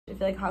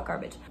feel like hot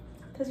garbage.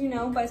 Because you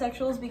know,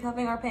 bisexuals be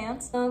cuffing our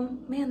pants.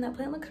 Man, that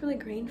plant looks really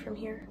green from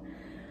here.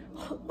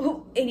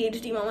 Oh,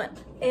 ADHD moment.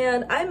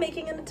 And I'm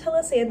making a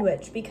Nutella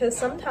sandwich because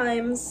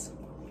sometimes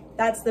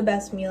that's the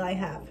best meal I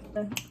have.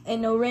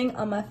 Ain't no ring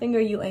on my finger,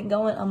 you ain't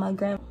going on my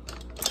gram.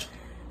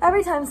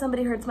 Every time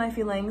somebody hurts my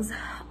feelings,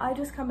 I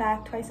just come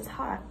back twice as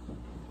hot.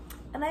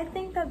 And I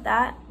think that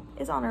that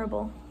is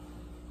honorable.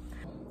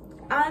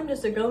 I'm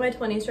just a girl in my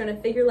 20s trying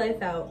to figure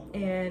life out.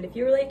 And if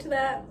you relate to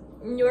that,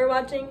 you're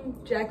watching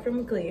Jack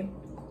from Glee.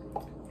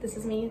 This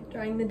is me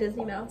drawing the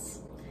Disney mouse.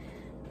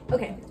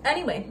 Okay,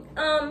 anyway,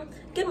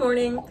 good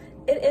morning.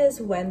 It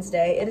is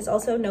Wednesday. It is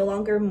also no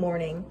longer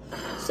morning.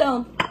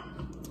 So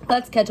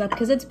let's catch up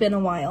because it's been a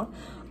while.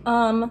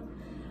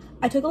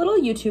 I took a little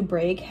YouTube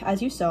break,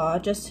 as you saw,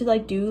 just to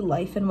like do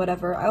life and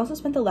whatever. I also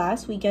spent the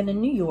last weekend in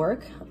New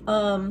York.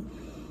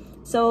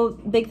 So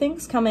big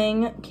things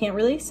coming. Can't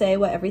really say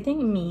what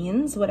everything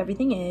means, what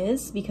everything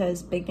is,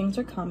 because big things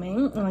are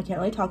coming and I can't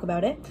really talk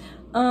about it.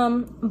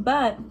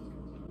 But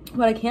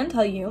what I can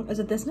tell you is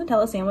that this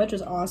Nutella sandwich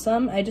is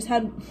awesome. I just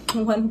had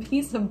one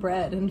piece of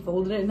bread and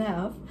folded it in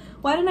half.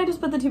 Why didn't I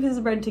just put the two pieces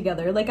of bread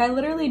together? Like, I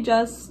literally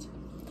just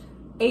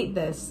ate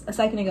this a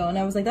second ago and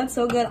I was like, that's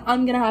so good,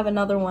 I'm gonna have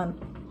another one.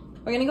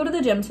 We're gonna go to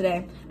the gym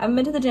today. I haven't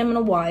been to the gym in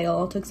a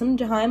while. Took some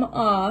time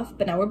off,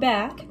 but now we're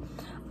back.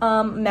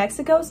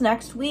 Mexico's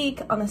next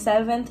week on the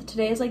 7th.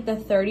 Today is like the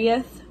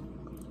 30th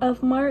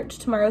of March.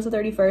 Tomorrow's the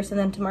 31st, and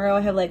then tomorrow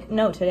I have like,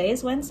 no, today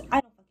is Wednesday?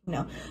 I don't fucking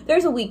know.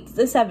 There's a week,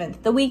 the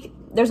 7th.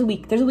 There's a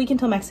week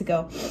until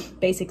Mexico,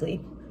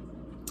 basically.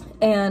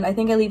 And I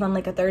think I leave on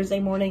like a Thursday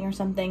morning or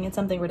something. It's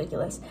something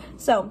ridiculous.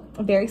 So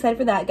I'm very excited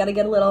for that. Gotta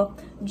get a little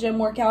gym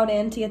workout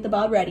in to get the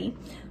bod ready.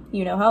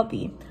 You know how it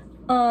be.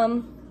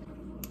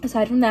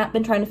 Aside from that,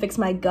 been trying to fix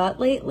my gut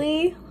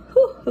lately.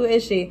 Who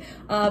is she?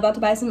 About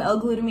to buy some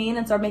L-glutamine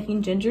and start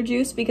making ginger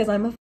juice because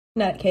I'm a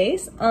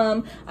nutcase.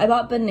 I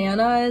bought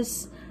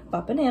bananas.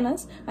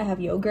 I have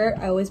yogurt.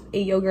 I always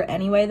ate yogurt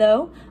anyway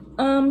though.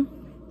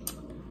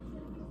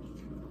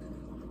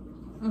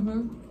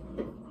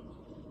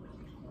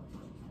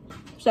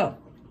 So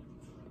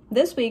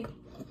this week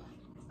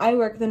I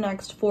work the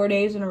next 4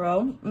 days in a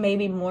row,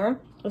 maybe more.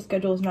 The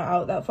schedule's not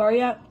out that far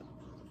yet.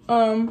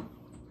 And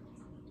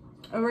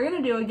we're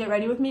gonna do a get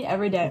ready with me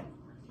every day.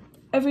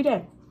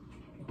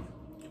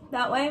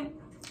 That way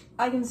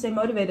I can stay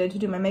motivated to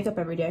do my makeup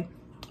every day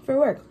for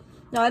work.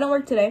 Now I don't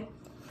work today,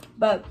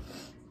 but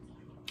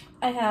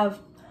I have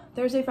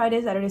Thursday,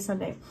 Friday, Saturday,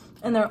 Sunday,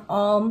 and they're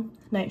all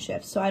night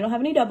shifts. So I don't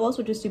have any doubles,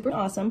 which is super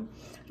awesome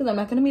because I'm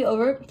not gonna be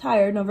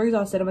overtired and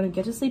overexhausted. I'm gonna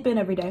get to sleep in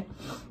every day.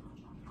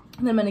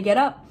 And then I'm gonna get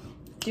up,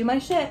 do my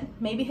shit,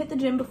 maybe hit the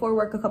gym before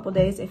work a couple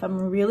days if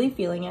I'm really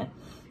feeling it.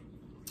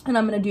 And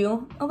I'm gonna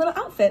do a little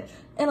outfit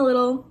and a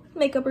little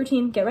makeup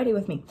routine, get ready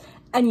with me.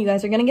 And you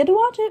guys are gonna get to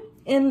watch it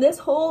in this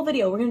whole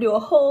video. We're gonna do a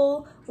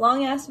whole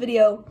long ass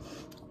video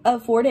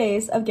of 4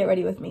 days of get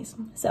ready with me.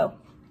 So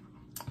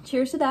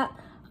cheers to that.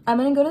 I'm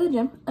gonna go to the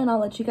gym and I'll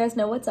let you guys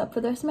know what's up for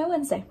the rest of my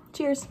Wednesday.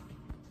 Cheers.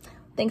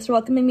 Thanks for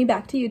welcoming me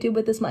back to YouTube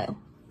with a smile.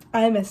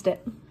 I missed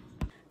it.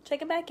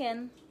 Checking back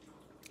in.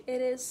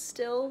 It is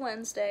still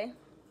Wednesday.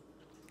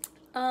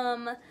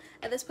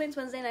 At this point it's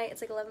Wednesday night,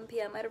 it's like 11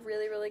 p.m. I had a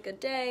really good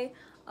day.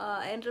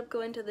 I ended up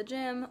going to the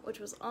gym, which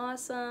was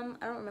awesome.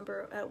 I don't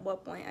remember at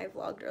what point I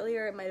vlogged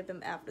earlier. It might have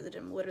been after the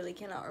gym. Literally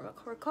cannot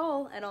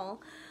recall at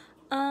all.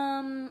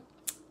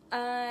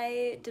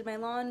 I did my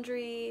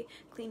laundry,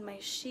 cleaned my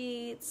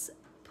sheets,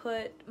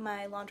 put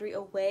my laundry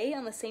away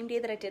on the same day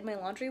that I did my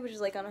laundry, which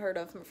is like unheard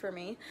of for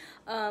me.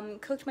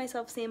 Cooked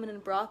myself salmon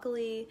and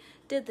broccoli,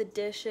 did the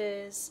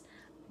dishes,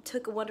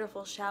 took a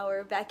wonderful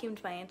shower,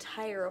 vacuumed my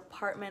entire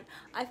apartment.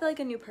 I feel like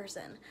a new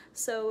person.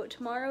 So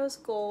tomorrow's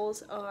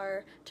goals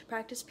are to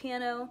practice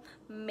piano,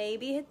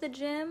 maybe hit the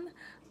gym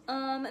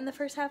in the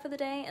first half of the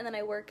day, and then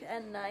I work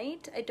at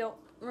night. I don't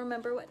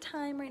remember what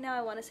time right now.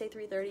 I want to say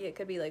 3:30. It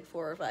could be like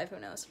 4 or 5, who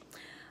knows.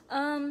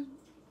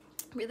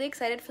 Really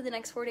excited for the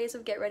next 4 days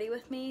of Get Ready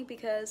With Me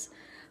because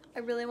I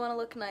really want to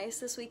look nice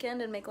this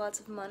weekend and make lots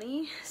of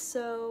money,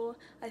 so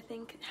I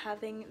think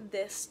having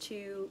this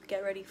to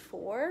get ready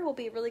for will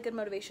be a really good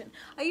motivation.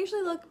 I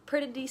usually look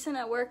pretty decent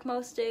at work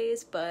most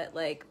days, but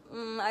like,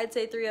 I'd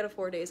say 3 out of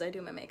 4 days I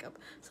do my makeup.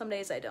 Some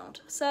days I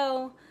don't.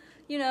 So,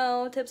 you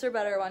know, tips are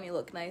better when you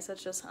look nice.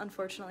 That's just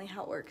unfortunately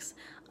how it works.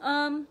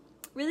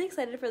 Really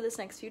excited for this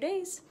next few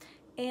days.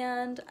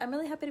 And I'm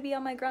really happy to be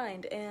on my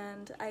grind,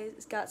 and I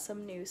got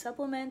some new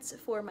supplements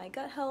for my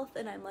gut health,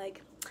 and I'm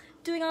like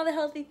doing all the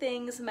healthy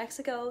things.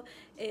 Mexico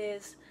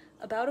is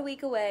about a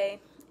week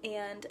away,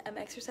 and I'm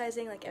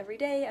exercising like every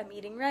day. I'm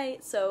eating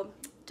right, so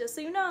just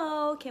so you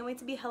know, can't wait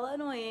to be hella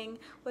annoying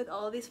with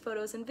all of these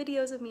photos and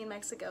videos of me in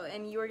Mexico,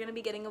 and you are going to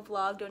be getting a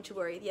vlog, don't you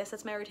worry. Yes,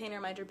 that's my retainer,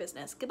 mind your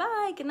business.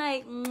 Goodbye, good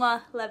night,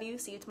 mwah, love you,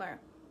 see you tomorrow.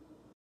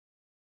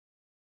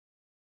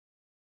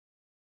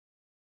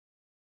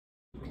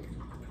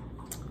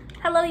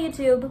 Hello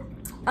YouTube.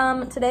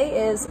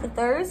 Today is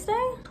Thursday.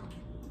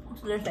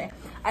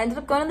 I ended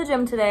up going to the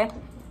gym today.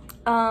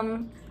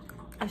 I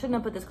shouldn't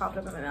have put this coughed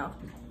up in my mouth.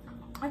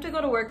 I have to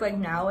go to work like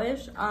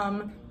now-ish.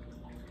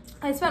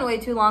 I spent way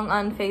too long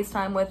on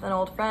FaceTime with an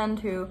old friend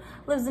who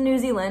lives in New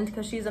Zealand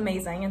because she's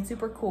amazing and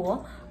super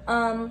cool.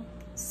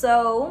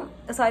 So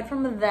aside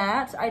from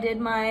that, I did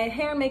my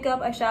hair,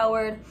 makeup, I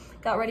showered,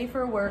 got ready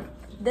for work.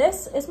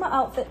 This is my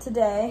outfit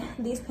today.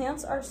 These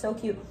pants are so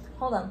cute.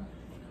 Hold on.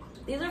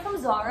 These are from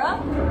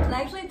Zara, and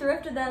I actually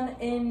thrifted them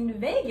in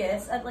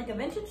Vegas at like a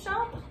vintage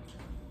shop.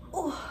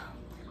 Oh,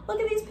 look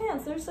at these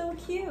pants, they're so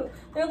cute.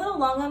 They're a little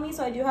long on me,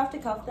 so I do have to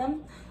cuff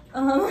them.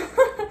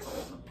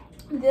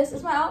 This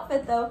is my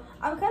outfit though.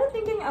 I'm kind of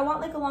thinking I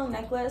want like a long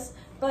necklace,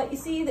 but you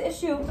see the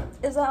issue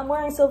is that I'm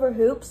wearing silver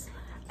hoops,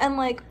 and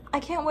like I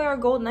can't wear a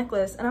gold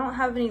necklace, and I don't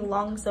have any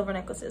long silver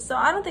necklaces, so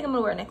I don't think I'm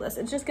gonna wear a necklace.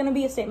 It's just gonna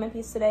be a statement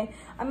piece today.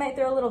 I might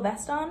throw a little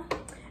vest on,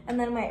 and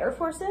then my Air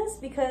Forces,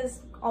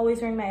 because always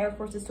wearing my Air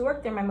Forces to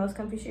work, they're my most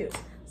comfy shoes.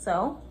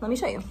 So let me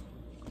show you.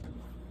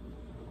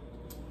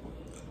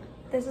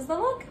 This is the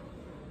look.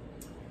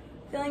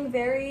 Feeling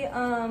very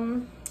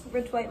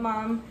rich white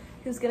mom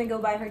who's gonna go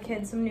buy her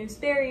kids some new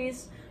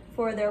Sperry's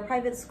for their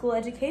private school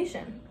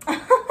education.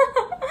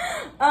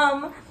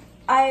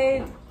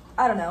 I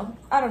don't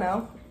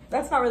know.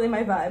 That's not really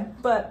my vibe,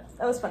 but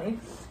that was funny.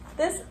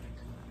 These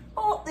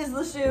are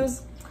the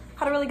shoes.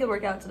 Had a really good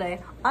workout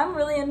today. I'm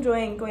really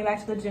enjoying going back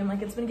to the gym.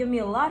 Like, it's been giving me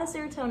a lot of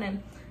serotonin.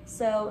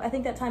 So I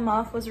think that time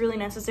off was really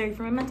necessary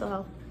for my mental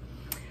health.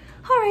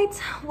 All right,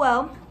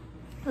 well,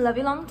 love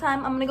you long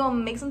time. I'm gonna go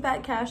make some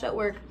fat cash at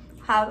work.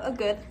 Have a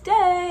good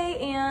day,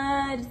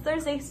 and it's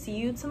Thursday. See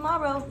you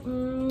tomorrow.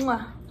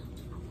 Mwah.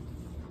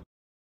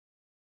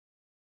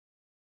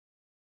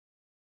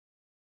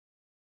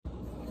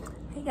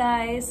 Hey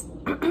guys,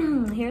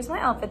 here's my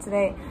outfit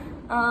today.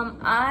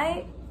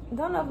 I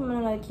don't know if I'm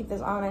gonna keep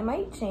this on. I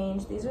might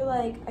change. These are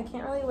like, I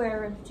can't really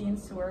wear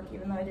jeans to work,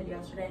 even though I did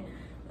yesterday.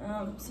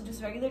 So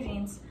just regular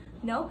jeans.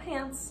 No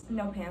pants,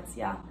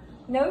 yeah.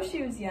 No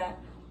shoes yet.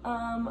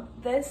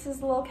 This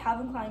is a little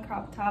Calvin Klein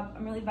crop top.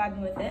 I'm really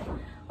vibing with it.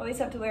 Always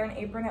have to wear an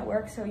apron at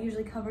work, so it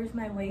usually covers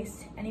my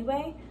waist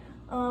anyway.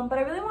 But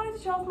I really wanted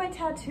to show off my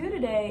tattoo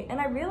today, and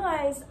I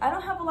realized I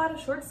don't have a lot of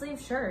short sleeve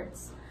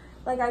shirts.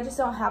 Like, I just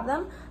don't have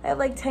them. I have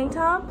like tank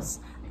tops,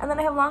 and then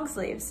I have long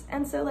sleeves.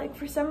 And so like,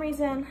 for some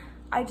reason,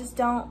 I just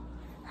don't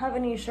have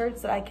any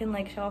shirts that I can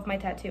like show off my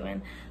tattoo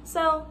in.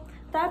 So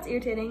that's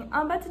irritating.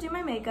 I'm about to do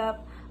my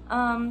makeup.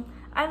 I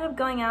ended up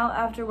going out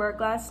after work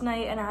last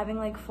night and having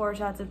like 4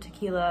 shots of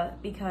tequila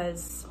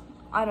because,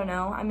 I don't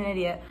know, I'm an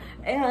idiot.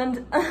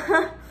 And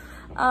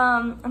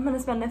I'm gonna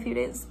spend a few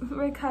days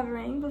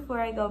recovering before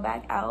I go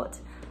back out.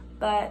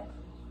 But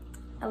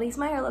at least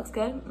my hair looks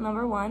good,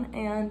 number one.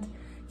 And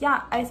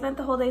yeah, I spent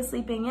the whole day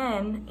sleeping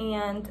in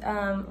and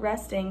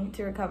resting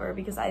to recover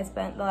because I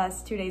spent the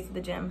last 2 days at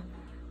the gym.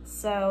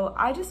 So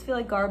I just feel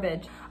like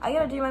garbage. I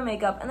gotta do my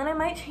makeup, and then I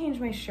might change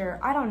my shirt.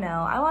 I don't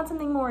know. I want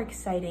something more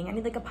exciting. I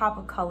need like a pop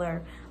of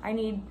color. I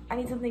need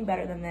something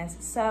better than this.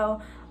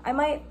 So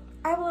I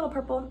have a little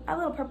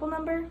purple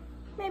number.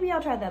 Maybe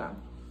I'll try that on.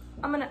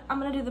 I'm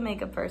gonna do the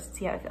makeup first,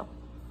 see how I feel.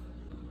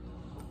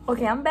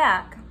 Okay, I'm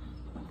back.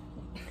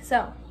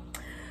 So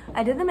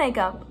I did the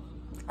makeup.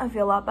 I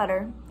feel a lot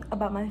better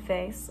about my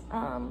face.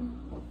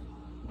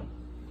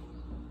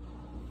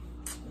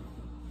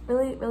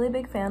 Really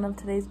big fan of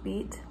today's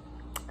beat.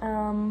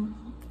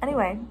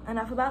 Anyway,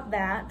 enough about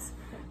that.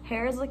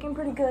 Hair is looking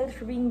pretty good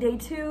for being day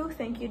 2.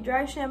 Thank you,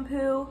 dry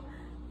shampoo.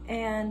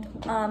 And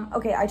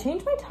okay, I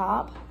changed my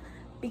top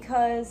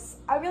because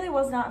I really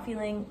was not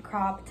feeling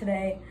crop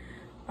today.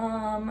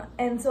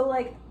 And so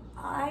like,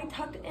 I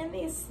tucked in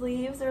these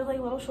sleeves. They're like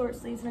little short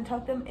sleeves, and I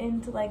tucked them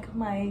into like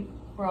my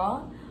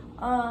bra.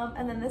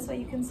 And then this way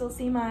you can still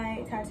see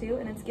my tattoo,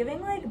 and it's giving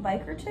like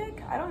biker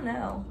chick. I don't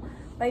know.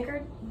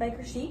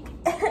 Biker chic.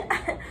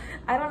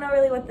 I don't know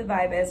really what the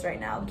vibe is right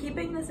now.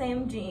 Keeping the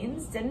same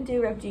jeans, didn't do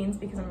ripped jeans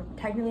because I'm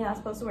technically not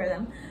supposed to wear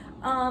them.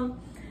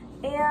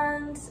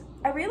 And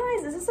I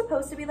realized this is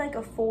supposed to be like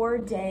a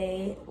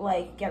 4-day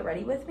like get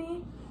ready with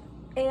me,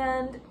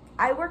 and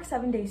I work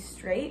 7 days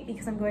straight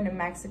because I'm going to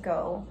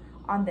Mexico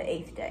on the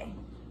 8th day.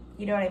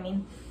 You know what I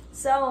mean?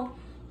 So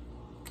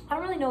I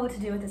don't really know what to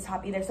do with this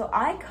top either. So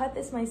I cut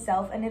this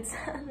myself, and it's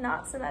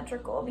not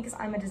symmetrical because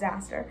I'm a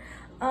disaster.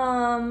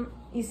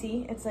 You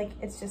see, it's like,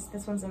 it's just,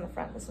 this one's in the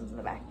front, this one's in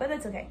the back, but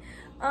it's okay.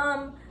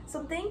 So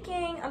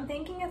I'm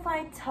thinking if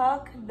I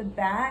tuck the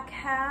back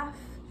half,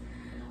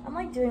 I'm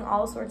like doing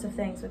all sorts of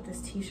things with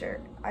this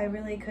t-shirt. I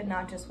really could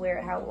not just wear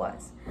it how it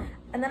was.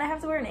 And then I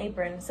have to wear an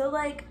apron. So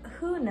like,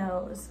 who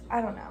knows?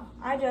 I don't know.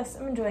 I'm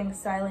enjoying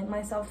styling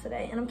myself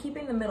today, and I'm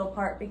keeping the middle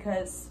part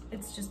because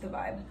it's just the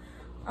vibe.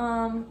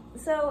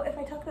 So if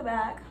I tuck the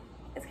back,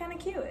 it's kind of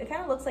cute. It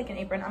kind of looks like an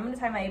apron. I'm gonna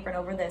tie my apron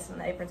over this, and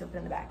the apron's open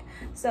in the back.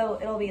 So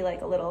it'll be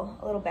like a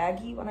little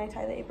baggy when I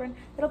tie the apron.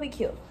 It'll be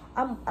cute.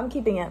 I'm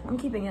keeping it. I'm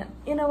keeping it.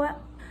 You know what?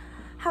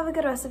 Have a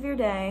good rest of your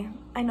day.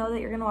 I know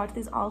that you're gonna watch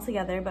these all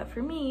together, but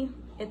for me,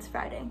 it's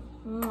Friday.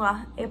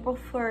 Mwah. April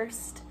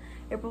 1st,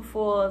 April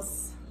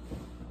Fool's.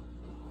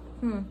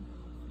 I'm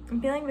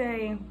feeling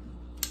it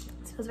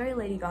feels very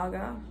Lady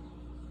Gaga.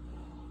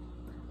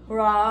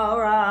 Ra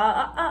ra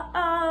ah ah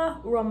ah,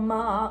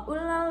 Rama ooh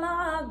la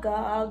la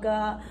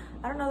Gaga.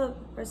 I don't know the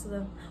rest of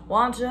the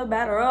want you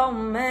better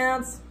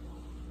romance.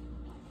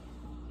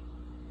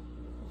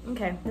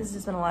 Okay, this has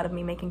just been a lot of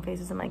me making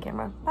faces in my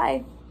camera.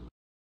 Bye.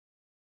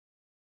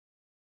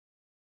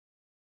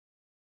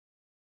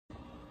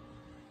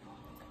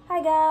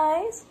 Hi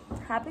guys,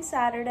 happy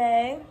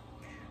Saturday.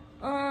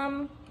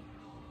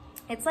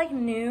 It's like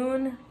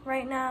noon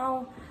right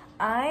now.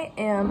 I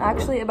am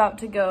actually about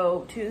to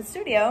go to the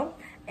studio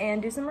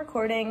and do some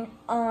recording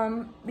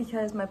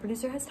because my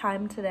producer has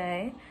time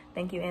today.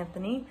 Thank you,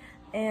 Anthony.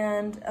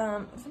 And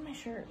what's in my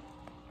shirt?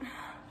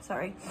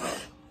 Sorry.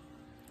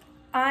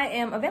 I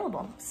am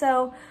available.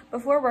 So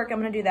before work, I'm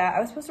gonna do that. I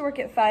was supposed to work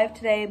at 5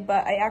 today,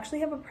 but I actually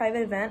have a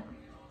private event.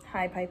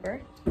 Hi,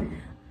 Piper.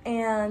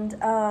 And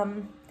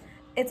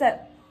it's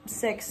at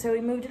 6, so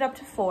we moved it up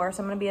to 4,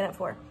 so I'm gonna be in at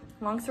 4.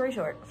 Long story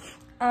short.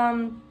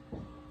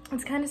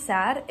 It's kind of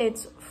sad.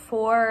 It's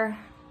for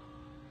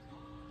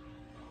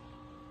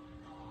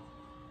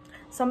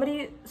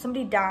somebody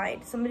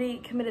died. Somebody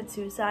committed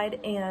suicide,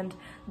 and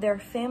their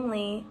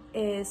family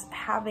is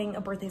having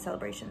a birthday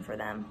celebration for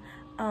them.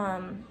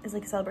 It's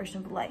like a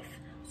celebration of life.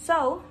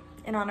 So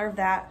in honor of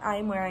that,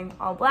 I'm wearing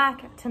all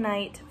black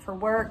tonight for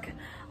work.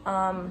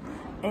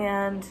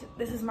 And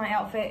this is my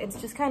outfit. It's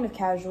just kind of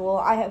casual.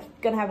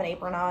 Gonna have an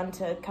apron on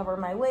to cover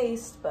my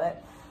waist,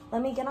 but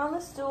let me get on the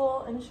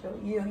stool and show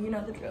you. You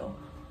know the drill.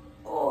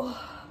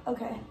 Oh,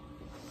 okay.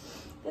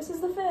 This is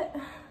the fit.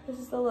 This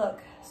is the look.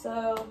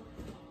 So,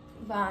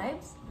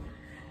 vibes.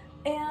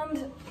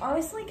 And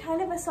honestly,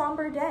 kind of a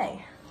somber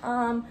day.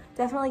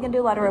 Definitely gonna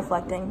do a lot of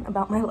reflecting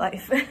about my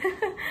life.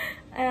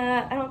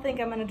 I don't think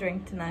I'm gonna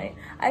drink tonight.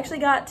 I actually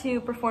got to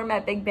perform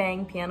at Big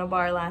Bang Piano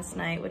Bar last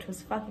night, which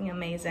was fucking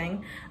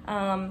amazing.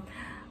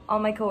 All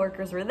my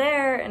coworkers were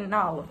there, and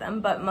not all of them,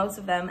 but most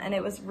of them, and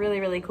it was really,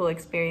 really cool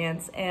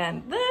experience.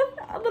 And the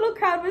little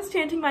crowd was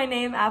chanting my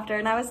name after,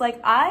 and I was like,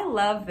 I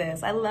love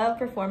this. I love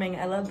performing.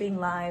 I love being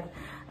live.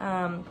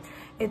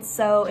 It's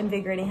so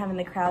invigorating having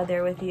the crowd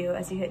there with you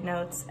as you hit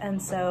notes,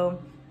 and so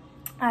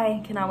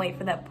I cannot wait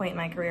for that point in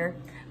my career.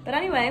 But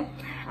anyway,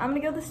 I'm gonna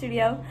go to the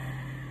studio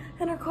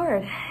and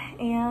record,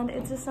 and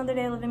it's just another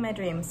day living my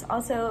dreams.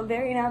 Also,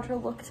 very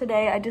natural look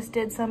today. I just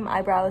did some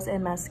eyebrows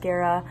and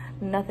mascara,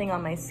 nothing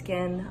on my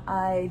skin.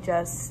 I'm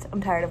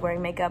tired of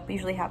wearing makeup.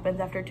 Usually happens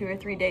after 2 or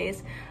 3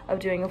 days of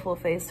doing a full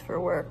face for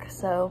work.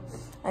 So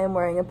I am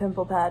wearing a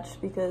pimple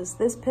patch because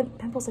this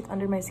pimple's like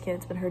under my skin.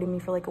 It's been hurting me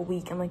for like a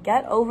week. I'm like,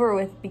 get over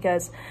with,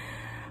 because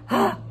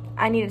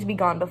I need it to be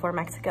gone before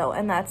Mexico,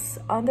 and that's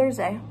on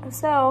Thursday.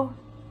 So,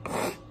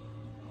 a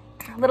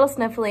little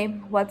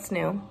sniffly, what's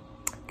new?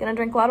 Gonna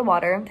drink a lot of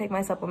water, take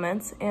my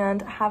supplements,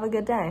 and have a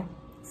good day.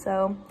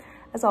 So,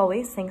 as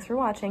always, thanks for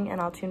watching, and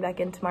I'll tune back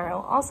in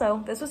tomorrow.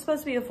 Also, this was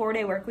supposed to be a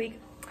 4-day work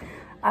week.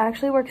 I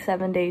actually worked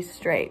 7 days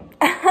straight.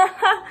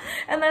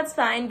 And that's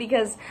fine,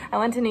 because I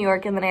went to New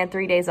York and then I had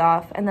 3 days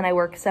off, and then I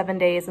worked 7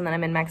 days, and then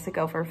I'm in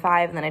Mexico for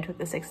 5, and then I took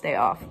the 6th day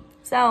off.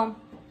 So,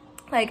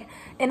 like,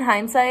 in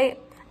hindsight,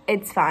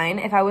 it's fine.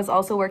 If I was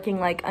also working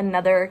like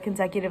another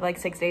consecutive like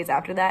 6 days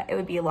after that, it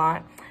would be a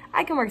lot.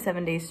 I can work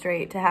 7 days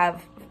straight to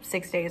have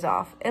 6 days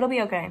off. It'll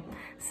be okay.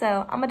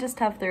 So I'm gonna just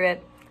tough through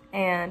it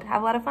and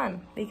have a lot of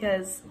fun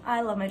because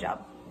I love my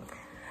job.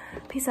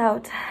 Peace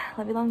out.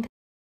 Love you long time.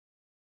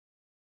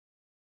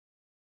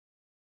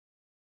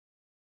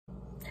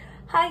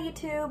 Hi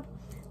YouTube.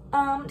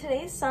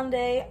 Today's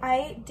Sunday.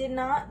 I did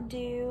not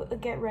do a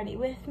get ready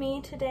with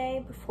me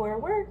today before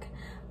work.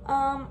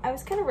 I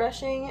was kind of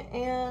rushing,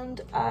 and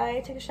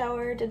I took a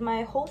shower, did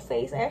my whole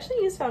face. I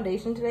actually used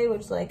foundation today,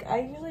 which like I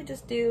usually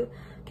just do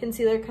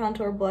concealer,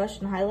 contour, blush,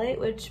 and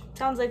highlight, which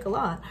sounds like a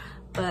lot,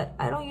 but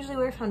I don't usually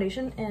wear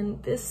foundation.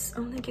 And this, I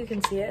don't think you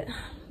can see it,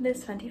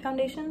 this Fenty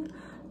foundation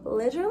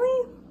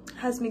literally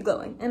has me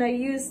glowing, and I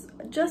use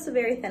just a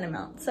very thin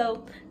amount,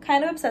 so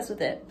kind of obsessed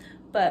with it.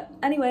 But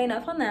anyway,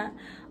 enough on that.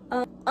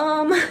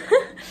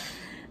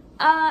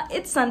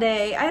 It's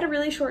Sunday. I had a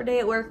really short day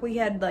at work. We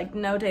had like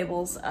no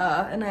tables,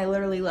 and I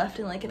literally left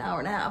in like an hour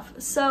and a half.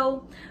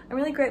 So I'm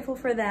really grateful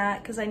for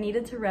that because I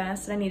needed to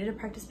rest and I needed to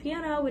practice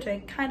piano, which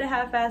I kind of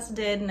half-assed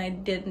did, and I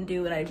didn't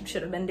do what I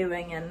should have been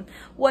doing. And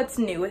what's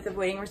new with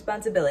avoiding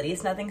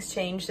responsibilities? Nothing's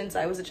changed since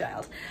I was a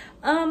child.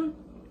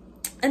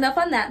 Enough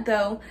on that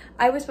though.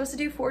 I was supposed to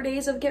do 4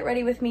 days of get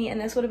ready with me, and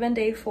this would have been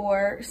day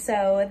 4.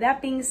 So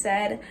that being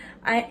said,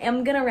 I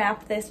am gonna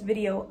wrap this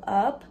video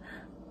up.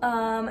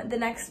 The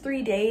next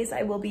 3 days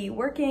I will be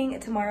working.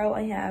 Tomorrow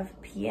I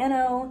have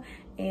piano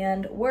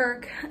and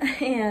work,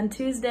 and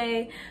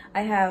Tuesday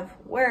I have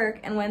work,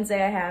 and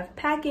Wednesday I have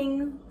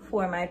packing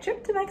for my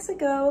trip to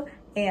Mexico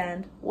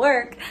and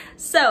work.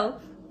 So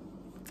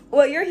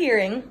what you're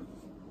hearing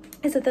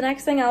is that the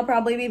next thing I'll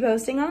probably be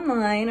posting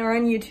online or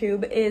on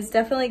YouTube is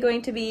definitely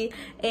going to be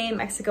a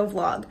Mexico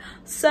vlog.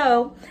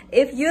 So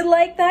if you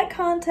like that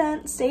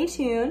content, stay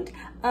tuned.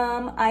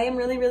 I am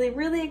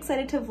really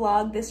excited to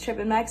vlog this trip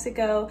in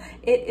Mexico.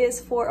 It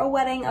is for a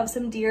wedding of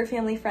some dear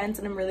family friends,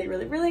 and I'm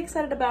really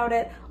excited about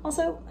it.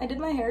 Also, I did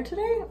my hair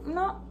today.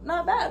 Not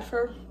bad.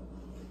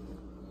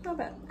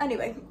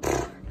 Anyway,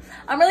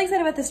 I'm really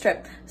excited about this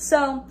trip.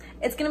 So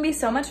it's gonna be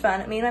so much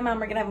fun. Me and my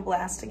mom are gonna have a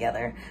blast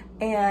together,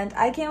 and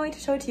I can't wait to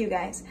show it to you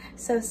guys.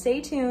 So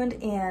stay tuned,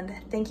 and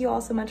thank you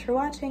all so much for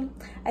watching.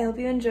 I hope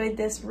you enjoyed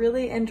this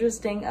really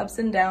interesting ups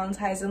and downs,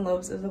 highs and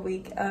lows of the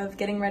week of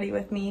getting ready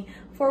with me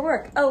for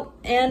work. Oh,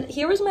 and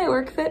here was my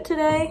work fit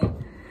today.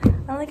 I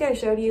don't think I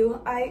showed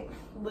you.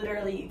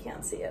 Literally, you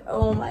can't see it.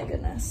 Oh my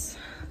goodness.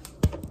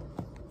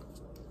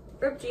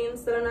 Ripped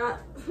jeans that I'm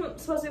not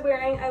supposed to be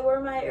wearing. I wore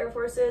my Air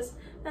Forces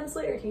and a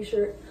Slayer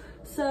t-shirt.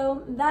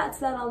 So that's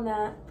that on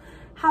that.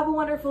 Have a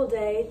wonderful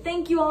day.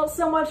 Thank you all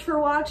so much for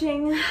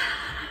watching.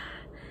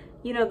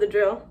 You know the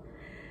drill.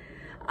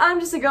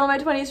 I'm just a girl in my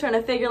 20s trying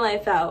to figure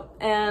life out.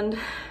 And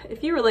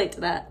if you relate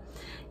to that,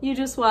 you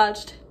just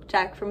watched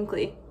Jack from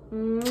Glee.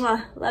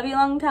 Mwah. Love you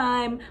long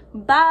time.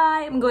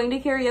 Bye. I'm going to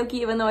karaoke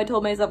even though I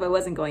told myself I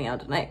wasn't going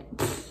out tonight.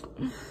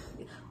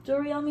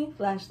 Jewelry on me,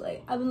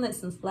 flashlight. I've been lit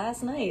since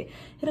last night.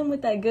 Hit him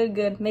with that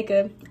good, make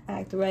a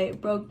act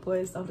right. Broke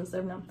boys don't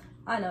deserve no.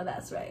 I know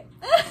that's right.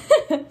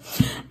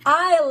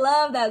 I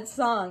love that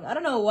song. I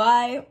don't know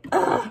why.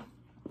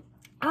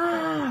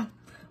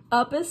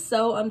 Up is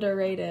so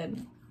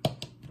underrated.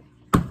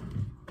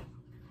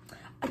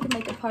 I can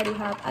make a party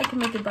hop. I can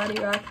make a body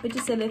rock.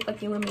 Bitches say they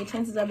fucking with me.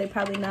 Chances are they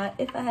probably not.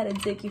 If I had a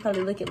dick, you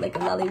probably lick it like a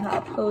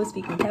lollipop. Hoes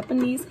speaking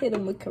Japanese, hit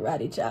him with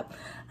karate chop.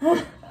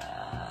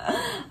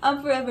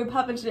 I'm forever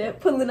popping shit,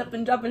 pulling up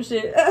and dropping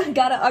shit.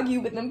 Gotta argue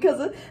with them cause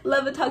I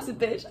love a toxic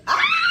bitch.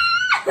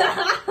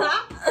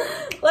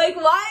 Like,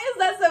 why is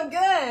that so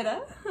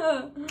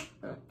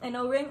good? Ain't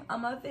no ring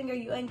on my finger,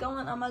 you ain't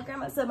going on my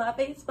grandma. Said my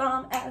face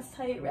bomb, ass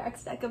tight, rack,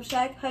 stack up,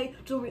 shack height,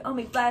 jewelry on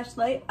me,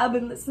 flashlight. I've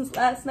been lit since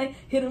last night.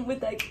 Hit him with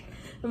that,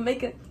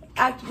 make it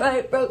act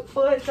right, broke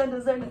boys don't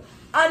deserve it.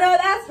 I know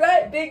that's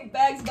right. Big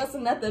bags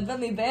busting at the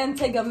Bentley van.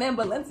 Take a man,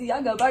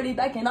 Balenciaga, party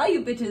back, and all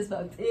you bitches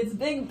fucked. It's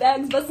big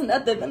bags busting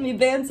at the Bentley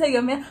van. Take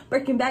a man,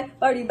 breaking back,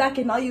 party back,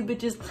 and all you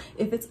bitches.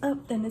 If it's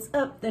up, then it's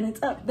up, then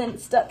it's up, then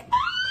it's stuck.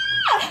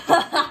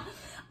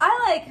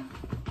 I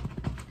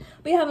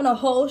be having a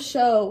whole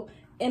show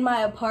in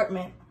my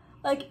apartment.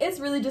 Like, it's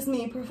really just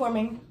me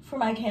performing for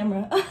my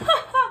camera.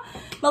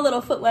 My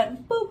little foot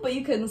went boop, but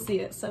you couldn't see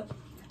it. So,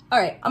 all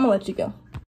right, I'm gonna let you go.